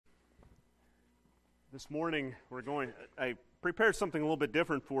This morning I prepared something a little bit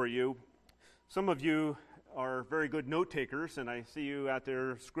different for you. Some of you are very good note takers, and I see you out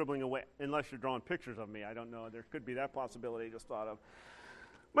there scribbling away, unless you're drawing pictures of me. I don't know. There could be that possibility I just thought of.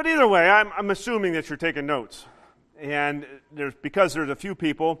 But either way, I'm assuming that you're taking notes. And because there's a few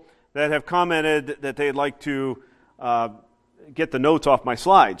people that have commented that they'd like to get the notes off my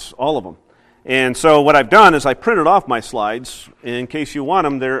slides, all of them. And so what I've done is I printed off my slides. In case you want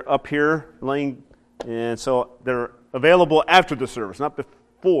them, they're up here laying. And so they're available after the service, not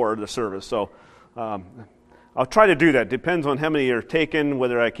before the service. So I'll try to do that. Depends on how many are taken,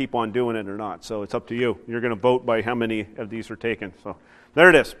 whether I keep on doing it or not. So it's up to you. You're going to vote by how many of these are taken. So there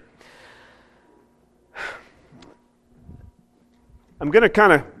it is. I'm going to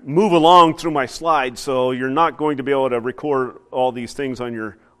kind of move along through my slides, so you're not going to be able to record all these things on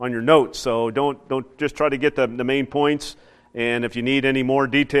your notes. So don't just try to get the main points. And if you need any more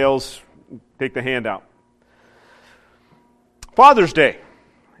details, take the handout. Father's Day.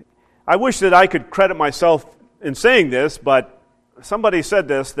 I wish that I could credit myself in saying this, but somebody said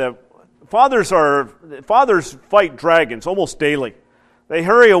this, that fathers fight dragons almost daily. They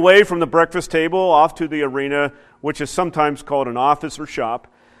hurry away from the breakfast table off to the arena, which is sometimes called an office or shop,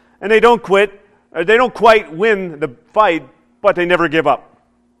 and they don't quit. They don't quite win the fight, but they never give up.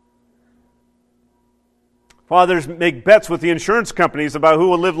 Fathers make bets with the insurance companies about who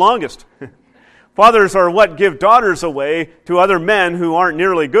will live longest. Fathers are what give daughters away to other men who aren't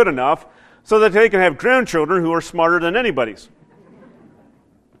nearly good enough so that they can have grandchildren who are smarter than anybody's.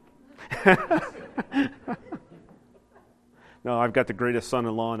 No, I've got the greatest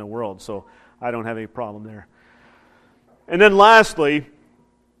son-in-law in the world, so I don't have any problem there. And then lastly,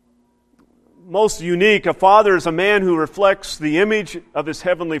 most unique, a father is a man who reflects the image of his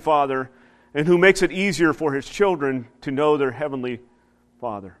heavenly Father and who makes it easier for his children to know their heavenly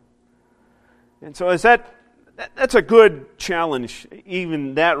Father. And so that's a good challenge,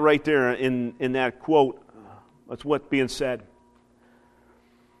 even that right there in that quote. That's what's being said.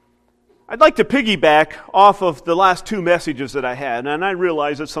 I'd like to piggyback off of the last two messages that I had, and I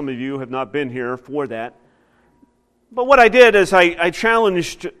realize that some of you have not been here for that. But what I did is I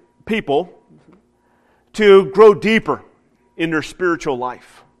challenged people to grow deeper in their spiritual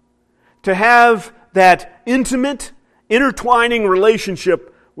life, to have that intimate, intertwining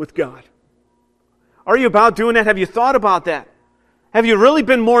relationship with God. Are you about doing that? Have you thought about that? Have you really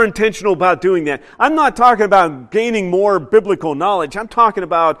been more intentional about doing that? I'm not talking about gaining more biblical knowledge. I'm talking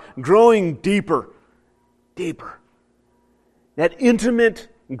about growing deeper. That intimate,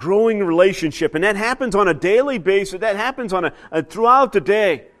 growing relationship. And that happens on a daily basis. That happens on a throughout the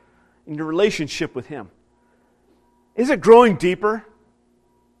day in your relationship with Him. Is it growing deeper?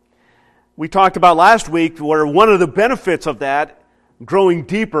 We talked about last week where one of the benefits of that, growing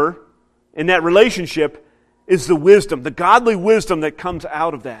deeper in that relationship, is the wisdom, the godly wisdom that comes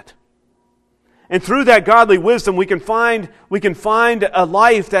out of that. And through that godly wisdom, we can find a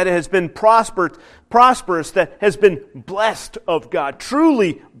life that has been prosperous, that has been blessed of God,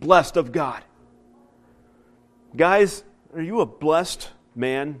 truly blessed of God. Guys, are you a blessed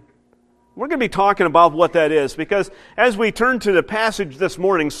man? We're going to be talking about what that is, because as we turn to the passage this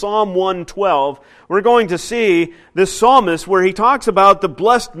morning, Psalm 112, we're going to see this psalmist where he talks about the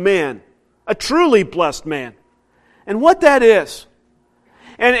blessed man, a truly blessed man, and what that is.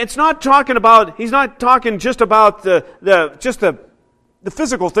 And it's not talking about, he's not talking just about the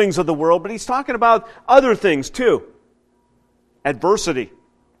physical things of the world, but he's talking about other things too. Adversity,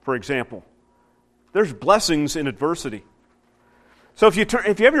 for example. There's blessings in adversity. So if you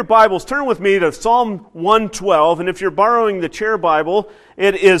have your Bibles, turn with me to Psalm 112, and if you're borrowing the chair Bible,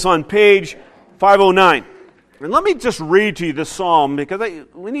 it is on page 509. And let me just read to you this psalm, because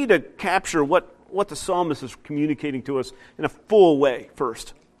we need to capture what the psalmist is communicating to us in a full way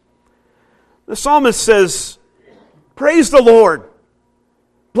first. The psalmist says, "Praise the Lord.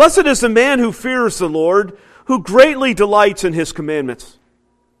 Blessed is the man who fears the Lord, who greatly delights in His commandments.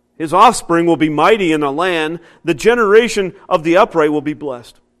 His offspring will be mighty in the land. The generation of the upright will be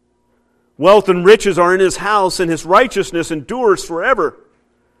blessed. Wealth and riches are in his house, and his righteousness endures forever.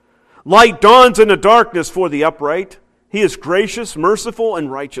 Light dawns in the darkness for the upright. He is gracious, merciful,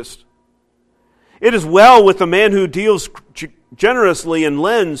 and righteous. It is well with the man who deals generously and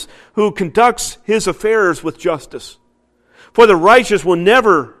lends, who conducts his affairs with justice. For the righteous will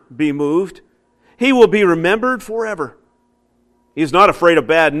never be moved. He will be remembered forever. He is not afraid of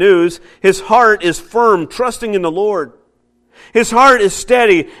bad news. His heart is firm, trusting in the Lord. His heart is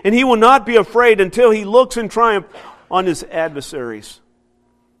steady, and he will not be afraid until he looks in triumph on his adversaries.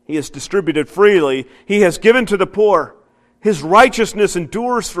 He has distributed freely. He has given to the poor. His righteousness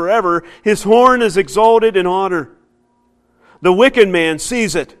endures forever. His horn is exalted in honor. The wicked man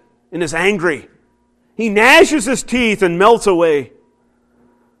sees it and is angry. He gnashes his teeth and melts away.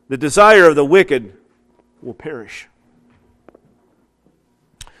 The desire of the wicked will perish.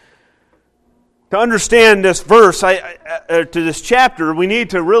 To understand this verse, to this chapter, we need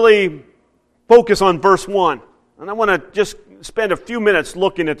to really focus on verse 1. And I want to just spend a few minutes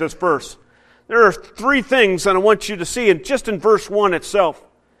looking at this verse. There are three things that I want you to see just in verse 1 itself.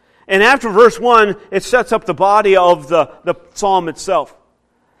 And after verse 1, it sets up the body of the psalm itself.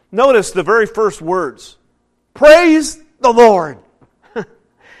 Notice the very first words. Praise the Lord.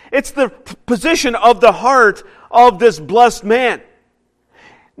 It's the position of the heart of this blessed man.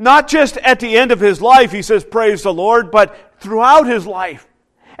 Not just at the end of his life, he says, praise the Lord, but throughout his life.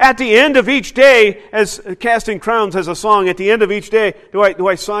 At the end of each day, as Casting Crowns has a song, at the end of each day, do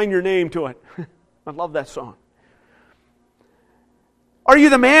I sign your name to it? I love that song. Are you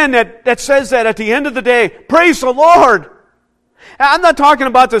the man that says that at the end of the day, praise the Lord? I'm not talking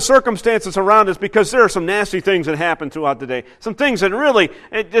about the circumstances around us, because there are some nasty things that happen throughout the day. Some things that really,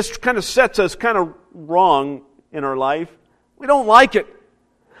 it just kind of sets us kind of wrong in our life. We don't like it.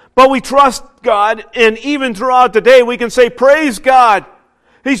 But we trust God, and even throughout the day we can say, praise God.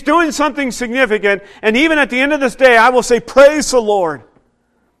 He's doing something significant, and even at the end of this day I will say, praise the Lord.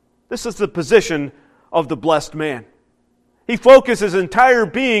 This is the position of the blessed man. He focuses his entire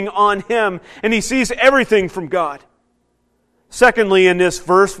being on Him, and he sees everything from God. Secondly, in this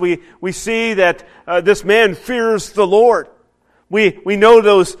verse, we see that this man fears the Lord. We know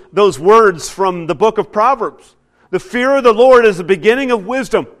those words from the book of Proverbs. The fear of the Lord is the beginning of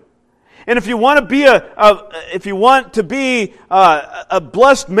wisdom. And if you want to be a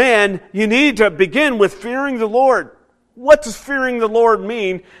blessed man, you need to begin with fearing the Lord. What does fearing the Lord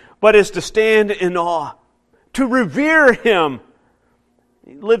mean? But it's to stand in awe, to revere Him.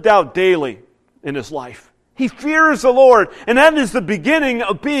 He lived out daily in his life. He fears the Lord, and that is the beginning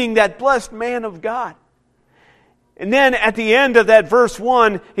of being that blessed man of God. And then at the end of that verse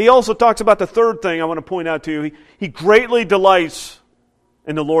 1, he also talks about the third thing I want to point out to you. He greatly delights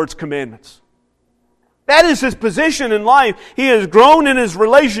in the Lord's commandments. That is his position in life. He has grown in his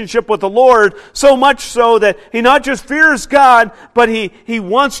relationship with the Lord, so much so that he not just fears God, but he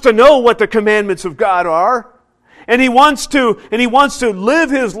wants to know what the commandments of God are. And he wants to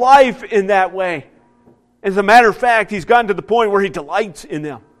live his life in that way. As a matter of fact, he's gotten to the point where he delights in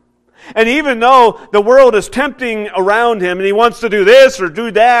them. And even though the world is tempting around him and he wants to do this or do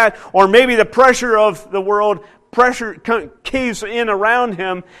that, or maybe the pressure of the world caves in around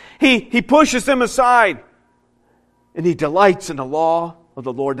him, he pushes them aside. And he delights in the law of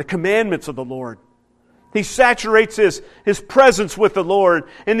the Lord, the commandments of the Lord. He saturates his presence with the Lord,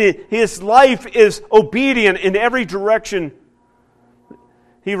 and his life is obedient in every direction.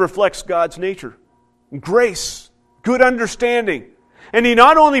 He reflects God's nature, grace, good understanding. And he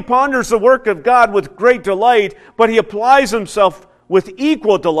not only ponders the work of God with great delight, but he applies himself with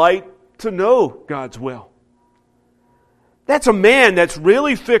equal delight to know God's will. That's a man that's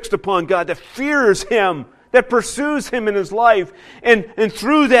really fixed upon God, that fears Him, that pursues Him in his life. And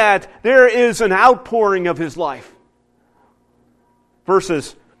through that, there is an outpouring of his life.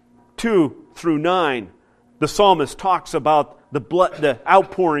 Verses 2 through 9, the psalmist talks about the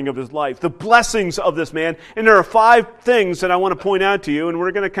outpouring of his life, the blessings of this man. And there are 5 things that I want to point out to you, and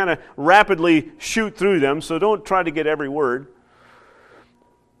we're going to kind of rapidly shoot through them, so don't try to get every word.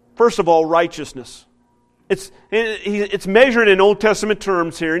 First of all, righteousness. It's measured in Old Testament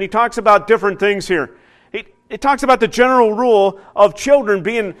terms here, and he talks about different things here. It talks about the general rule of children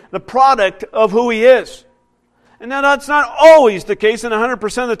being the product of who he is. And now that's not always the case and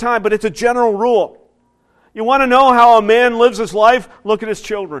 100% of the time, but it's a general rule. You want to know how a man lives his life? Look at his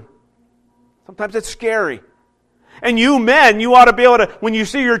children. Sometimes it's scary. And you men, you ought to be able to, when you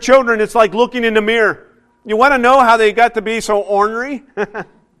see your children, it's like looking in the mirror. You want to know how they got to be so ornery?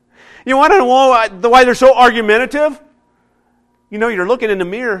 You want to know why they're so argumentative? You know, you're looking in the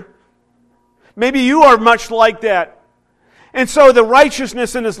mirror. Maybe you are much like that. And so the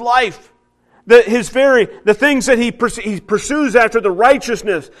righteousness in his life, the things that he pursues after the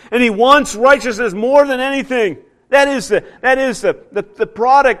righteousness, and he wants righteousness more than anything. That is the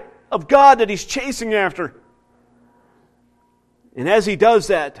product of God that he's chasing after. And as he does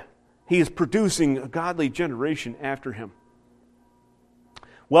that, he is producing a godly generation after him.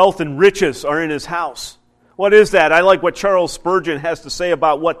 Wealth and riches are in his house. What is that? I like what Charles Spurgeon has to say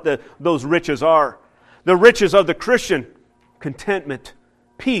about what those riches are. The riches of the Christian: contentment,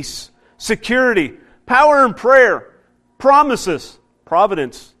 peace, security, power in prayer, promises,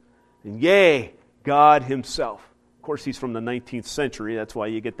 providence, and yea, God Himself. Of course, he's from the 19th century. That's why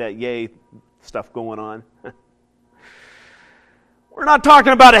you get that yay stuff going on. We're not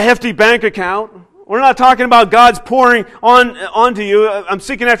talking about a hefty bank account. We're not talking about God's pouring onto you. I'm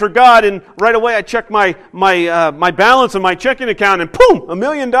seeking after God, and right away I check my balance in my checking account, and boom, $1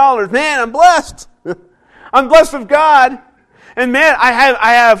 million. Man, I'm blessed. I'm blessed of God. And man, I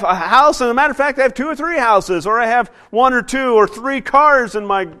have a house, and as a matter of fact, I have 2 or 3 houses, or I have 1 or 2 or 3 cars in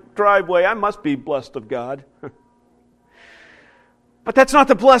my driveway. I must be blessed of God. But that's not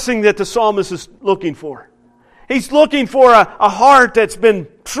the blessing that the psalmist is looking for. He's looking for a heart that's been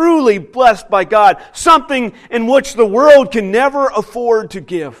truly blessed by God, something in which the world can never afford to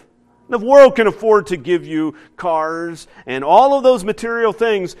give. The world can afford to give you cars and all of those material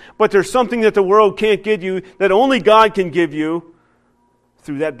things, but there's something that the world can't give you that only God can give you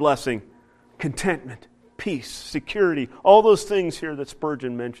through that blessing. Contentment, peace, security, all those things here that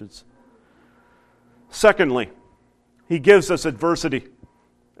Spurgeon mentions. Secondly, he gives us adversity.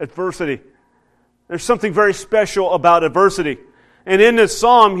 Adversity. There's something very special about adversity. And in this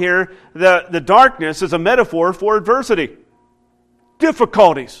psalm here, the darkness is a metaphor for adversity.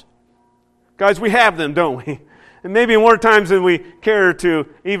 Difficulties. Guys, we have them, don't we? And maybe more times than we care to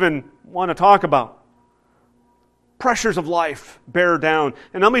even want to talk about. Pressures of life bear down.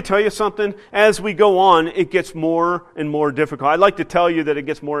 And let me tell you something, as we go on, it gets more and more difficult. I'd like to tell you that it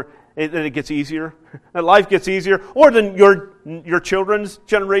gets easier, that life gets easier, or then your children's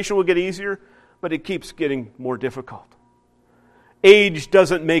generation will get easier, but it keeps getting more difficult. Age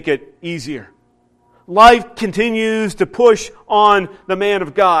doesn't make it easier. Life continues to push on the man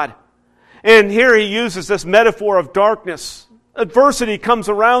of God. And here he uses this metaphor of darkness. Adversity comes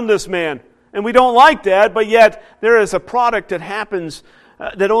around this man. And we don't like that, but yet there is a product that happens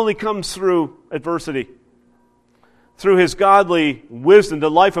that only comes through adversity. Through his godly wisdom,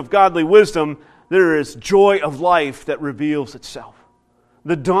 the life of godly wisdom, there is joy of life that reveals itself.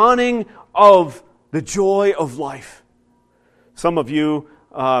 The dawning of the joy of life. Some of you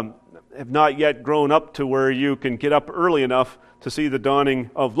have not yet grown up to where you can get up early enough to see the dawning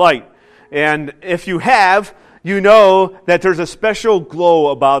of light. And if you have, you know that there's a special glow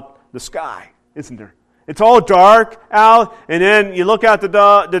about the sky, isn't there? It's all dark out, and then you look out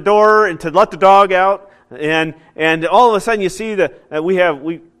the door and to let the dog out, and all of a sudden you see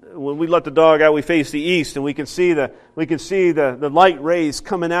when we let the dog out, we face the east, and we can see the light rays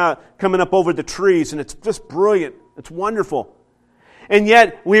coming up over the trees, and it's just brilliant. It's wonderful. And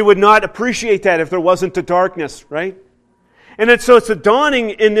yet we would not appreciate that if there wasn't the darkness, right? And it's a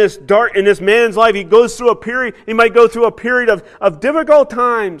dawning in this man's life. He might go through a period of difficult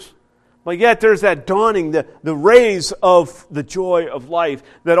times. But yet there's that dawning, the rays of the joy of life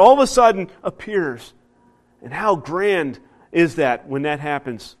that all of a sudden appears. And how grand is that when that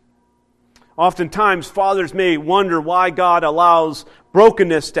happens? Oftentimes fathers may wonder why God allows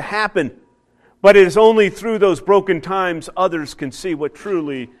brokenness to happen. But it is only through those broken times others can see what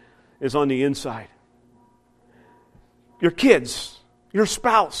truly is on the inside. Your kids, your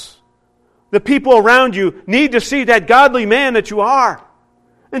spouse, the people around you need to see that godly man that you are.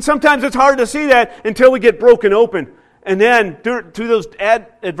 And sometimes it's hard to see that until we get broken open. And then through those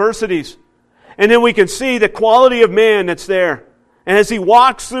adversities. And then we can see the quality of man that's there. And as he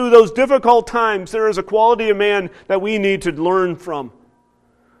walks through those difficult times, there is a quality of man that we need to learn from.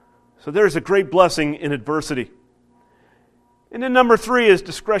 So there's a great blessing in adversity. And then number 3 is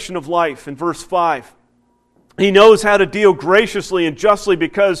discretion of life in verse 5. He knows how to deal graciously and justly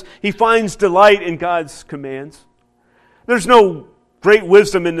because he finds delight in God's commands. There's no great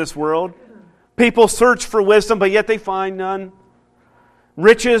wisdom in this world. People search for wisdom, but yet they find none.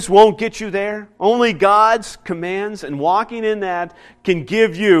 Riches won't get you there. Only God's commands and walking in that can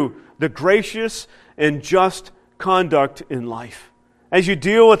give you the gracious and just conduct in life. As you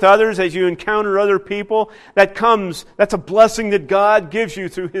deal with others, as you encounter other people, that's a blessing that God gives you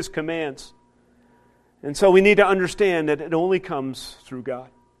through His commands. And so we need to understand that it only comes through God.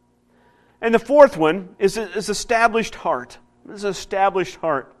 And the fourth one is established heart. This is established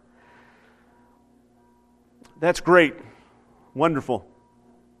heart. That's great. Wonderful.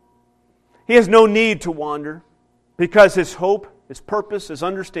 He has no need to wander because his hope, his purpose, his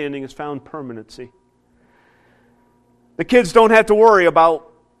understanding has found permanency. The kids don't have to worry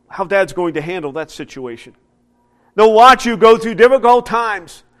about how Dad's going to handle that situation. They'll watch you go through difficult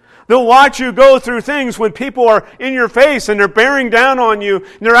times. They'll watch you go through things when people are in your face and they're bearing down on you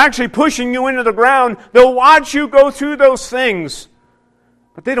and they're actually pushing you into the ground. They'll watch you go through those things.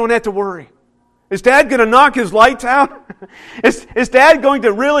 But they don't have to worry. Is Dad going to knock his lights out? Is Dad going to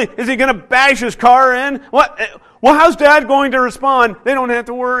is he going to bash his car in? Well, how's Dad going to respond? They don't have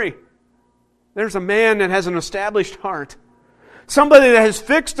to worry. There's a man that has an established heart. Somebody that has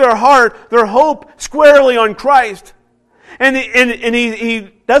fixed their heart, their hope squarely on Christ. And he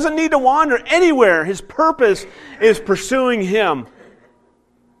doesn't need to wander anywhere. His purpose is pursuing Him.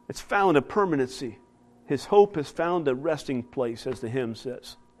 It's found a permanency. His hope has found a resting place, as the hymn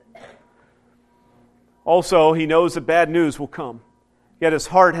says. Also, he knows that bad news will come. Yet his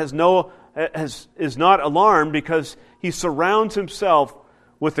heart is not alarmed because he surrounds himself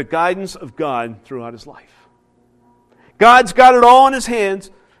with the guidance of God throughout his life. God's got it all in His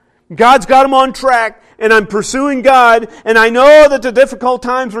hands. God's got him on track, and I'm pursuing God, and I know that the difficult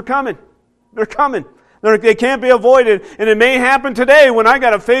times are coming. They're coming. They can't be avoided, and it may happen today when I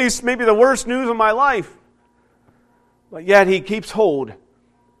got to face maybe the worst news of my life. But yet he keeps hold.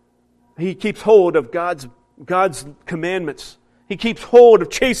 He keeps hold of God's commandments. He keeps hold of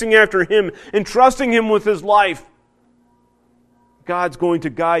chasing after Him and trusting Him with his life. God's going to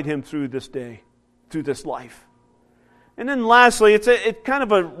guide him through this day, through this life. And then lastly, it's kind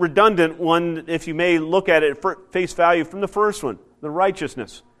of a redundant one, if you may look at it at face value from the first one, the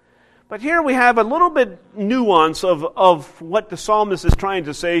righteousness. But here we have a little bit nuance of what the psalmist is trying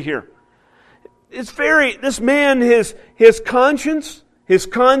to say here. This man, his conscience, his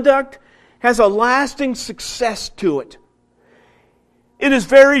conduct, has a lasting success to it. In his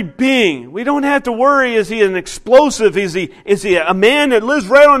very being. We don't have to worry, is he an explosive? Is he a man that lives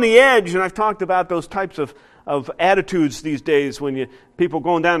right on the edge? And I've talked about those types of attitudes these days when people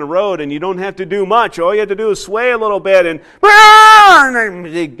going down the road and you don't have to do much. All you have to do is sway a little bit and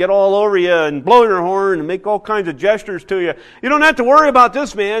they get all over you and blow your horn and make all kinds of gestures to you. You don't have to worry about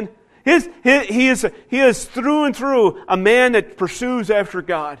this man. He is through and through a man that pursues after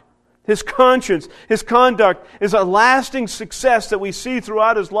God. His conscience, his conduct is a lasting success that we see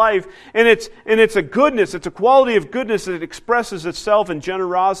throughout his life. And it's a goodness, it's a quality of goodness that expresses itself in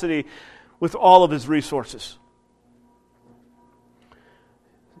generosity with all of his resources.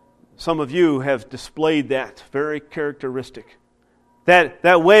 Some of you have displayed that very characteristic.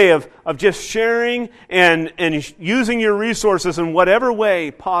 That way of just sharing and using your resources in whatever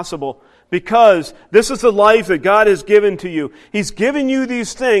way possible, because this is the life that God has given to you. He's given you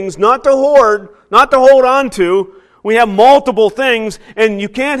these things not to hoard, not to hold on to. We have multiple things, and you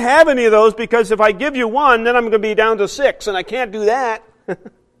can't have any of those because if I give you one, then I'm going to be down to 6, and I can't do that.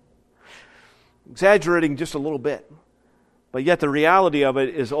 Exaggerating just a little bit. But yet the reality of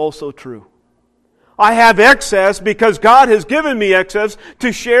it is also true. I have excess because God has given me excess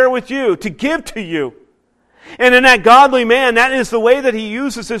to share with you, to give to you. And in that godly man, that is the way that he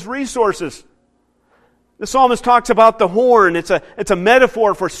uses his resources. The psalmist talks about the horn. It's a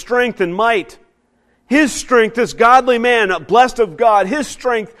metaphor for strength and might. His strength, this godly man, blessed of God, his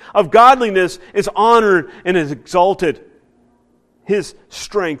strength of godliness is honored and is exalted. His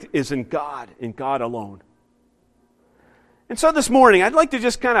strength is in God alone. And so this morning, I'd like to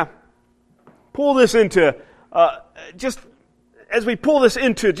just kind of pull this into, as we pull this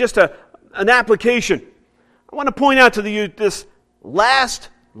into just an application, I want to point out to you this last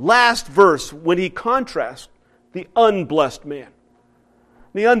verse when he contrasts the unblessed man.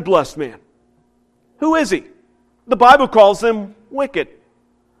 The unblessed man. Who is he? The Bible calls him wicked.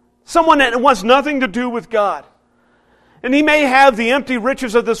 Someone that wants nothing to do with God. And he may have the empty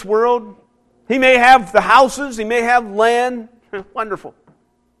riches of this world. He may have the houses. He may have land. Wonderful.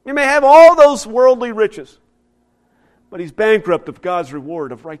 He may have all those worldly riches. But he's bankrupt of God's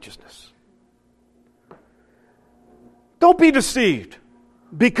reward of righteousness. Don't be deceived.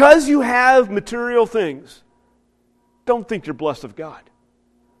 Because you have material things, don't think you're blessed of God.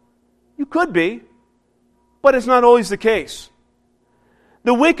 You could be, but it's not always the case.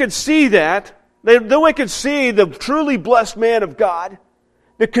 The wicked see that. The wicked see the truly blessed man of God,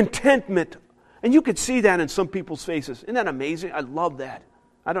 the contentment. And you could see that in some people's faces. Isn't that amazing? I love that.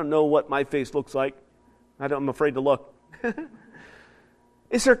 I don't know what my face looks like. I'm afraid to look.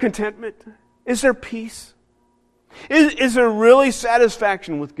 Is there contentment? Is there peace? Is there really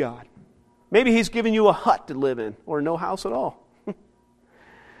satisfaction with God? Maybe He's given you a hut to live in or no house at all.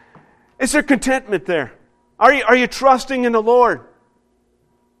 Is there contentment there? Are you trusting in the Lord?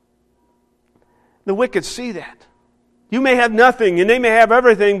 The wicked see that. You may have nothing and they may have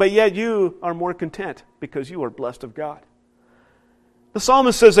everything, but yet you are more content because you are blessed of God. The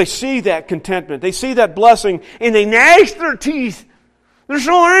psalmist says they see that contentment, they see that blessing, and they gnash their teeth. They're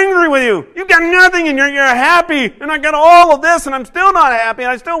so angry with you. You've got nothing and you're happy, and I got all of this and I'm still not happy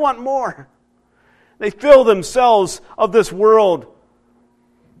and I still want more. They fill themselves of this world,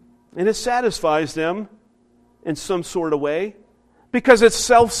 and it satisfies them in some sort of way. Because it's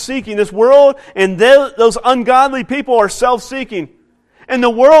self-seeking. This world and those ungodly people are self-seeking. And the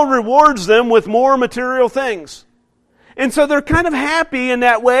world rewards them with more material things. And so they're kind of happy in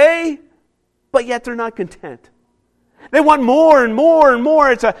that way, but yet they're not content. They want more and more and more.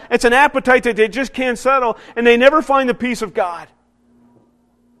 It's an appetite that they just can't settle, and they never find the peace of God.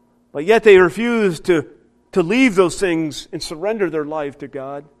 But yet they refuse to leave those things and surrender their life to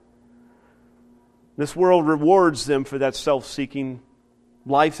God. This world rewards them for that self-seeking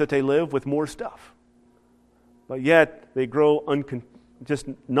life that they live with more stuff. But yet they grow just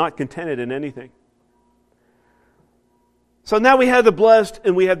not contented in anything. So now we have the blessed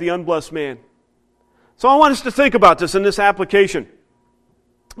and we have the unblessed man. So I want us to think about this in this application.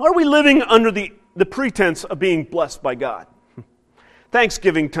 Are we living under the pretense of being blessed by God?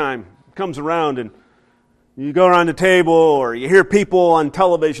 Thanksgiving time comes around and you go around the table or you hear people on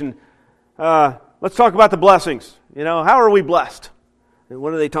television. Let's talk about the blessings. How are we blessed? And what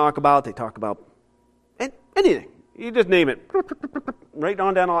do they talk about? They talk about anything. You just name it. Right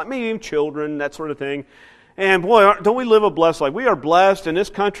on down the line. Maybe even children, that sort of thing. And boy, don't we live a blessed life? We are blessed in this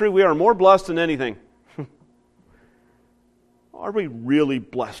country. We are more blessed than anything. Are we really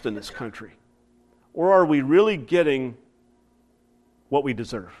blessed in this country? Or are we really getting what we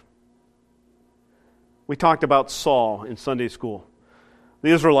deserve? We talked about Saul in Sunday school. The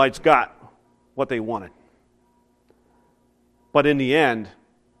Israelites got what they wanted. But in the end,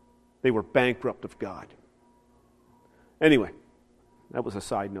 they were bankrupt of God. Anyway, that was a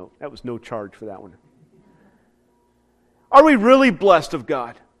side note. That was no charge for that one. Are we really blessed of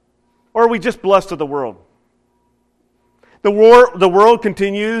God? Or are we just blessed of the world? The world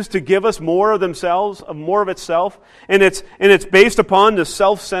continues to give us more of themselves, more of itself, and it's based upon the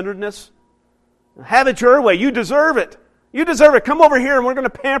self-centeredness. Have it your way. You deserve it. You deserve it. Come over here and we're going to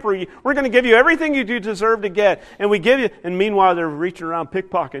pamper you. We're going to give you everything you do deserve to get. And we give you, and meanwhile they're reaching around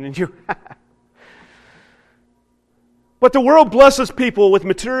pickpocketing and you. But the world blesses people with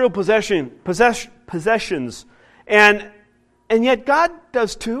material possessions. And yet God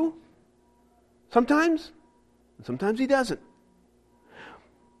does too. Sometimes. And sometimes He doesn't.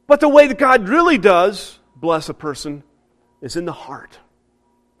 But the way that God really does bless a person is in the heart.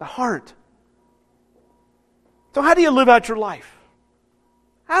 The heart. So how do you live out your life?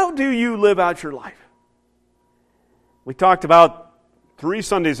 How do you live out your life? We talked about 3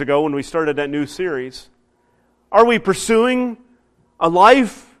 Sundays ago when we started that new series. Are we pursuing a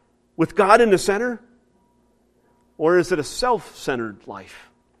life with God in the center? Or is it a self-centered life?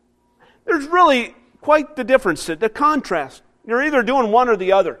 There's really quite the difference, the contrast. You're either doing one or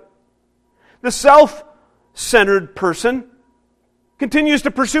the other. The self-centered person continues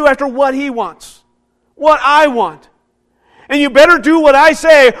to pursue after what he wants, what I want. And you better do what I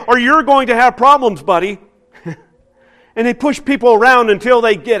say or you're going to have problems, buddy. And they push people around until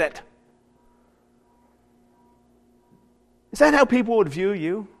they get it. Is that how people would view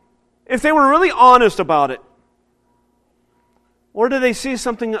you? If they were really honest about it? Or do they see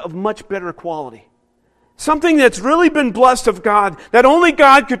something of much better quality? Something that's really been blessed of God, that only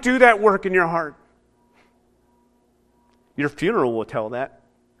God could do that work in your heart. Your funeral will tell that,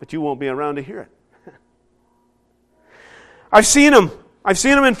 but you won't be around to hear it. I've seen them. I've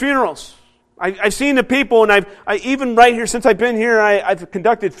seen them in funerals. I've seen the people, and I even right here, since I've been here, I've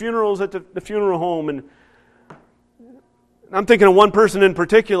conducted funerals at the funeral home, and I'm thinking of one person in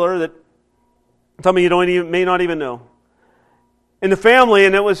particular that some of you may not even know. In the family,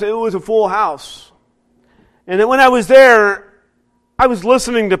 and it was a full house. And then when I was there, I was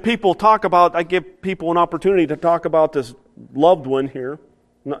listening to people talk about, I give people an opportunity to talk about this loved one here.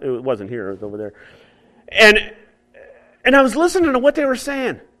 No, it wasn't here, it was over there. And I was listening to what they were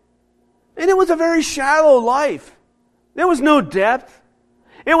saying. And it was a very shallow life. There was no depth.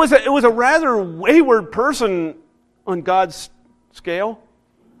 It was a rather wayward person on God's scale.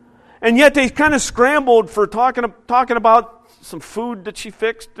 And yet they kind of scrambled for talking about some food that she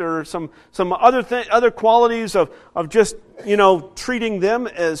fixed or some other qualities of just, treating them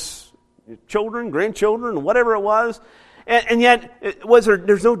as children, grandchildren, whatever it was. And yet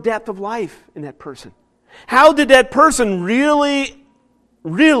there's no depth of life in that person. How did that person really,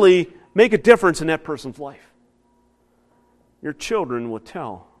 really make a difference in that person's life? Your children will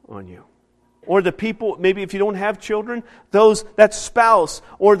tell on you. Or the people, maybe if you don't have children, that spouse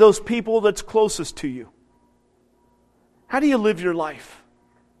or those people that's closest to you. How do you live your life?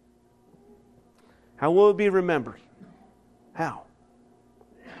 How will it be remembered? How?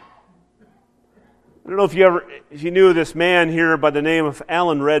 I don't know if you knew this man here by the name of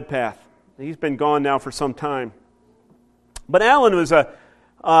Alan Redpath. He's been gone now for some time. But Alan was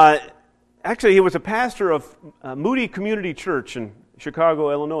he was a pastor of Moody Community Church in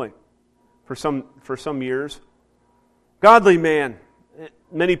Chicago, Illinois, for some years. Godly man.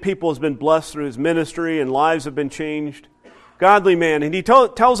 many people has been blessed through his ministry and lives have been changed. Godly man. And he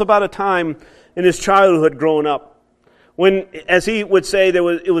tells about a time in his childhood growing up when, as he would say,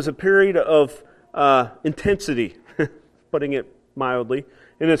 it was a period of intensity, putting it mildly,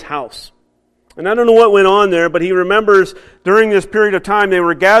 in his house. And I don't know what went on there, but he remembers during this period of time they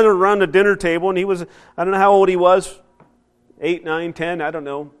were gathered around the dinner table, and he was, I don't know how old he was, 8, 9, 10, I don't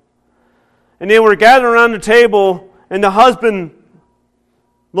know. And they were gathered around the table, and the husband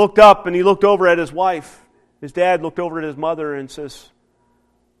looked up and he looked over at his wife. His dad looked over at his mother and says,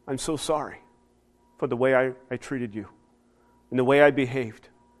 I'm so sorry for the way I treated you and the way I behaved.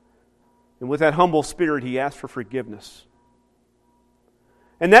 And with that humble spirit, he asked for forgiveness.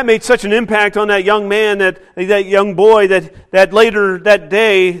 And that made such an impact on that young man, that young boy, that later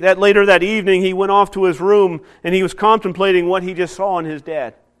that evening, he went off to his room and he was contemplating what he just saw in his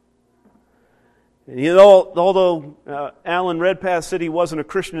dad. And although Alan Redpath said he wasn't a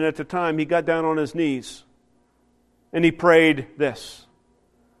Christian at the time, he got down on his knees and he prayed this: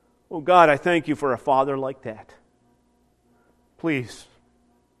 "Oh God, I thank you for a father like that. Please,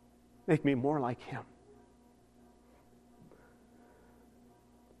 make me more like him."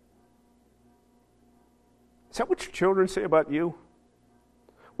 Is that what your children say about you?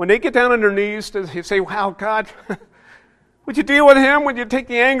 When they get down on their knees, do they say, "Wow, God, would you deal with him? Would you take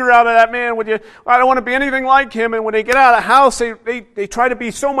the anger out of that man? I don't want to be anything like him." And when they get out of the house, they try to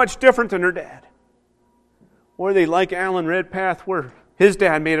be so much different than their dad. Or are they like Alan Redpath, where his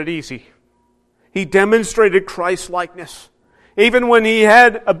dad made it easy? He demonstrated Christ-likeness. Even when he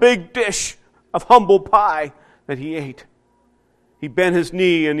had a big dish of humble pie that he ate, he bent his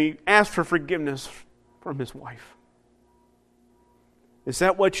knee and he asked for forgiveness from his wife. Is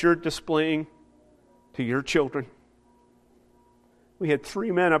that what you're displaying to your children? We had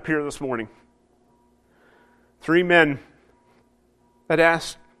 3 men up here this morning. 3 men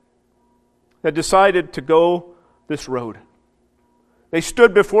that decided to go this road. They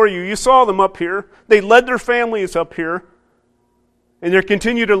stood before you. You saw them up here. They led their families up here. And they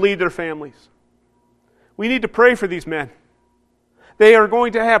continue to lead their families. We need to pray for these men. They are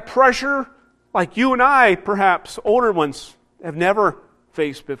going to have pressure like you and I, perhaps, older ones, have never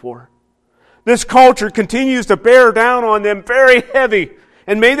faced before. This culture continues to bear down on them very heavy.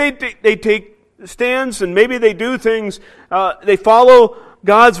 And may they take stands and maybe they do things, they follow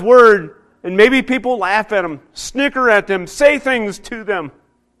God's word, and maybe people laugh at them, snicker at them, say things to them.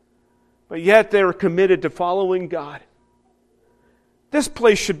 But yet they're committed to following God. This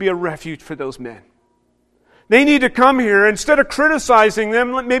place should be a refuge for those men. They need to come here. Instead of criticizing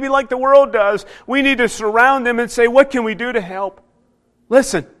them, maybe like the world does, we need to surround them and say, what can we do to help?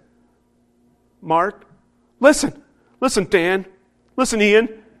 Listen, Mark. Listen, Dan. Listen, Ian.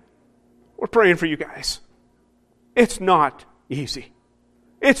 We're praying for you guys. It's not easy.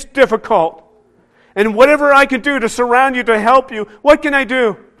 It's difficult. And whatever I can do to surround you, to help you, what can I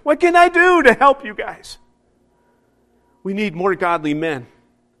do? What can I do to help you guys? We need more godly men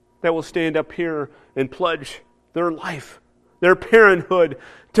that will stand up here and pledge their life, their parenthood,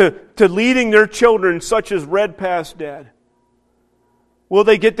 to leading their children, such as Redpath's dad.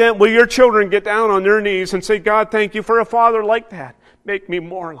 Will your children get down on their knees and say, God, thank you for a father like that. Make me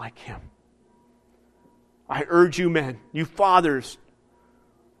more like him. I urge you men, you fathers,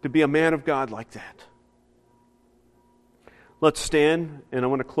 to be a man of God like that. Let's stand, and I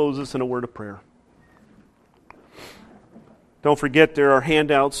want to close this in a word of prayer. Don't forget, there are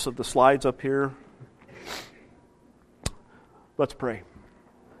handouts of the slides up here. Let's pray.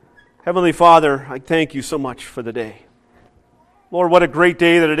 Heavenly Father, I thank you so much for the day. Lord, what a great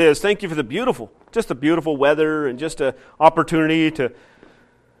day that it is. Thank you for the beautiful weather and just an opportunity to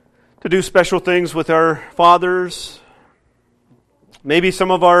do special things with our fathers. Maybe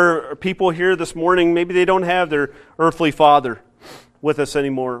some of our people here this morning, maybe they don't have their earthly father with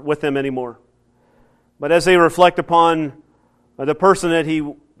them anymore. But as they reflect upon the person that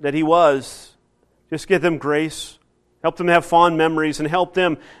he was, just give them grace, help them have fond memories, and help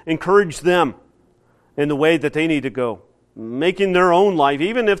them, encourage them in the way that they need to go, making their own life,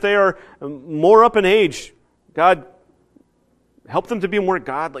 even if they are more up in age. God, help them to be more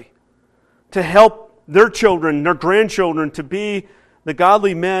godly, to help their children, their grandchildren, to be the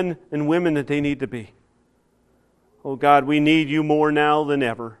godly men and women that they need to be. Oh God, we need you more now than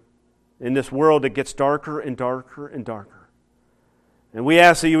ever in this world that gets darker and darker and darker. And we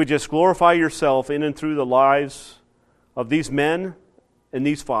ask that you would just glorify yourself in and through the lives of these men and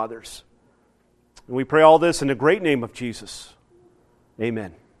these fathers. And we pray all this in the great name of Jesus.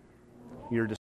 Amen.